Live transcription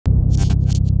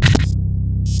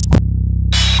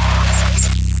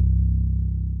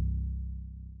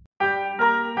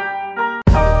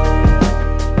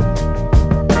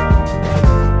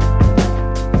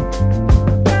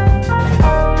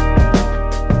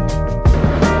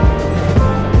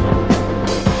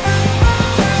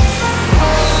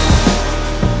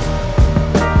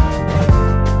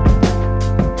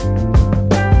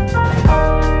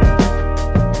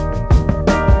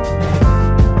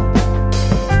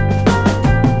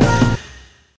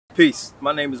Peace,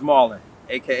 my name is Marlon,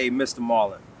 aka Mr.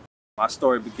 Marlon. My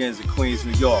story begins in Queens,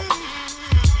 New York.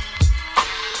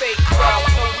 Fake crowd,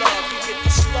 hold on, you get the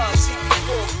slugs, hit the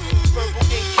roof, verbal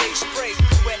AK spray,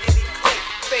 wet any click.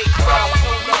 Fake crowd,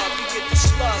 hold on, you get the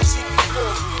slugs, hit the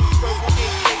roof, verbal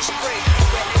AK spray,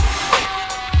 wet any click.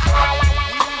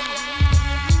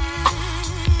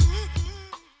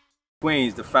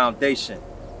 Queens, the foundation.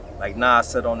 Like Nas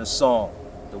said on his song,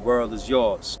 the world is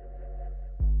yours.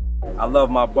 I love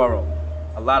my borough.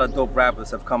 A lot of dope rappers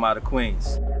have come out of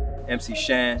Queens. MC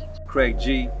Shan, Craig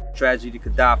G, Tragedy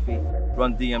Gaddafi,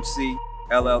 Run DMC,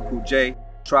 LL Cool J,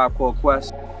 Tribe Called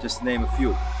Quest, just to name a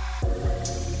few.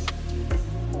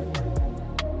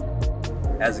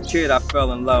 As a kid, I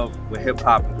fell in love with hip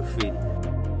hop and graffiti.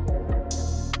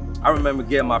 I remember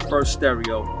getting my first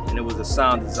stereo, and it was a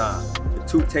sound design with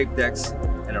 2 tape decks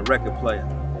and a record player.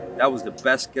 That was the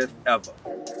best gift ever.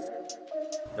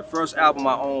 The first album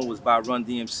I owned was by Run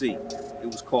DMC. It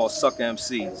was called Sucker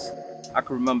MCs. I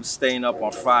can remember staying up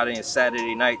on Friday and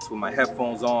Saturday nights with my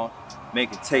headphones on,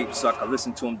 making tapes so I could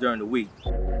listen to them during the week.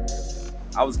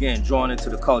 I was getting drawn into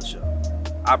the culture.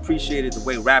 I appreciated the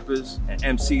way rappers and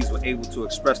MCs were able to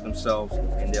express themselves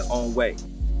in their own way.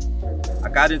 I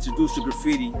got introduced to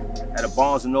graffiti at a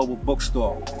Barnes & Noble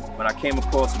bookstore when I came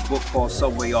across a book called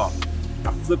Subway Art.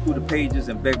 I flipped through the pages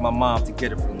and begged my mom to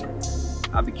get it for me.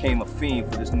 I became a fiend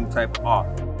for this new type of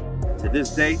art. To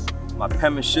this day, my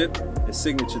penmanship and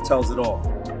signature tells it all.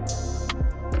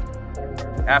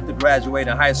 After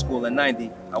graduating high school in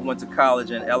 '90, I went to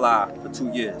college in LI for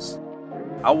 2 years.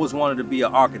 I always wanted to be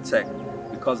an architect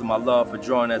because of my love for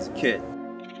drawing as a kid.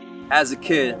 As a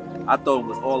kid, I thought it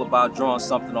was all about drawing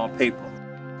something on paper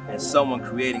and someone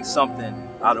creating something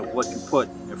out of what you put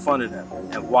in front of them,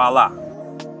 and voila.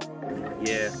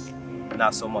 Yeah,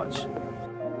 not so much.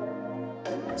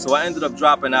 So I ended up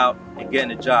dropping out and getting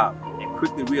a job and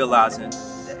quickly realizing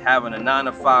that having a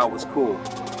 9-to-5 was cool,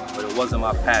 but it wasn't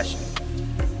my passion.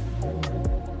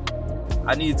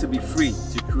 I needed to be free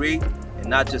to create, and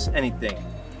not just anything,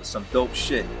 but some dope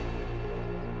shit.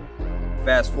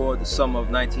 Fast forward to summer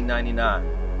of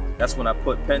 1999. That's when I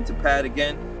put pen to pad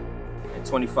again, and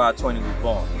 2520 was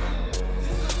born.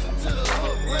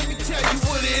 Let me tell you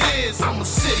what it is. I'm a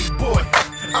city boy.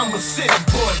 I'm a city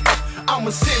boy. I'm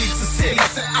a city to city.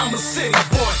 I'm a city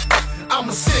boy. I'm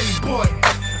a city boy.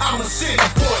 I'm a city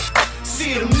boy.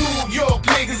 See them New York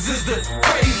niggas is the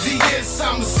craziest.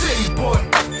 I'm a city boy.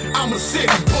 I'm a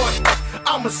city boy.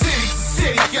 I'm a city to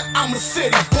city. Yeah, I'm a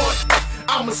city boy.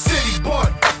 I'm a city boy.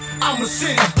 I'm a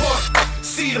city boy.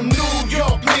 See them New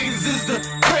York niggas is the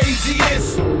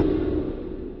craziest.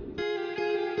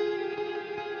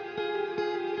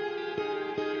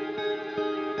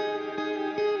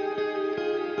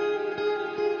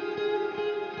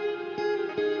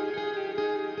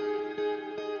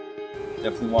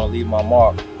 Definitely want to leave my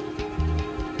mark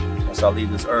once I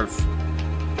leave this earth.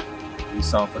 Do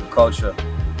something for the culture.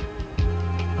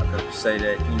 I could say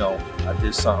that, you know, I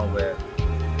did something where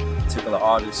particular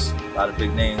artists, a lot of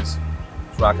big names,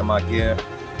 was rocking my gear.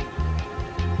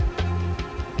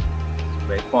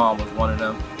 Raekwon was one of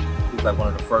them. He was like one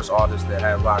of the first artists that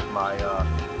had rocked my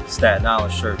Staten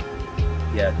Island shirt.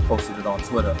 He had posted it on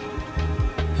Twitter.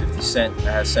 50 Cent,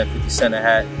 I had sent 50 Cent a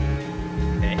hat,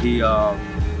 and he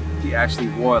actually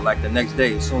wore it like the next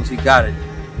day as soon as he got it,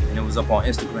 and it was up on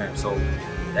Instagram. So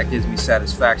that gives me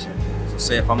satisfaction. So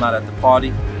say if I'm not at the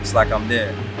party, it's like I'm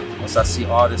there. Once I see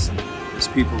artists and there's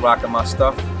people rocking my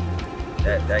stuff,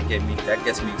 that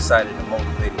gets me excited and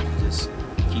motivated to just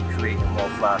keep creating more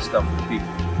fly stuff for the people.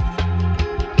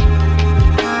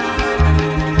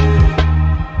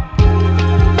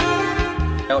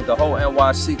 And the whole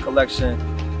NYC collection,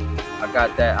 I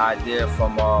got that idea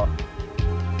from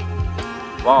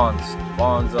Vaughn's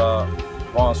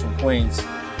from Queens.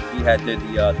 He had did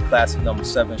the classic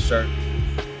 #7 shirt.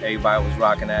 Everybody was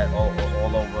rocking that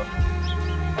all over.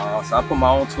 So I put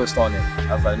my own twist on it.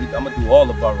 I was like, I'm gonna do all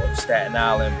the boroughs: Staten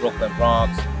Island, Brooklyn,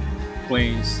 Bronx,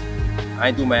 Queens. I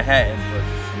ain't do Manhattan, but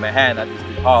from Manhattan I just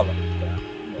did Harlem. You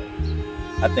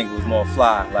know, I think it was more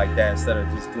fly like that instead of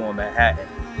just doing Manhattan.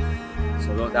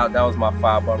 So that was my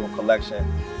 5-borough collection.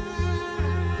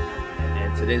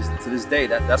 To this day,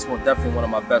 that's definitely one of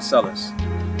my best sellers,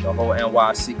 the whole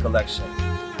NYC collection.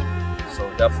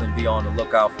 So definitely be on the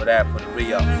lookout for that for the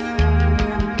re-up.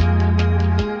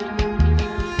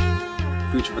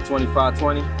 Future for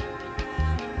 2520,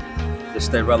 just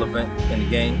stay relevant in the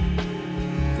game,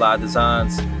 fly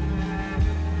designs,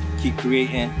 keep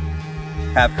creating,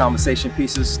 have conversation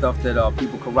pieces, stuff that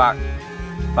people can rock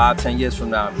 5-10 years from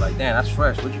now and be like, damn, that's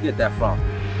fresh, where'd you get that from?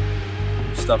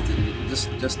 Stuff to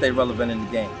just stay relevant in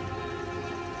the game.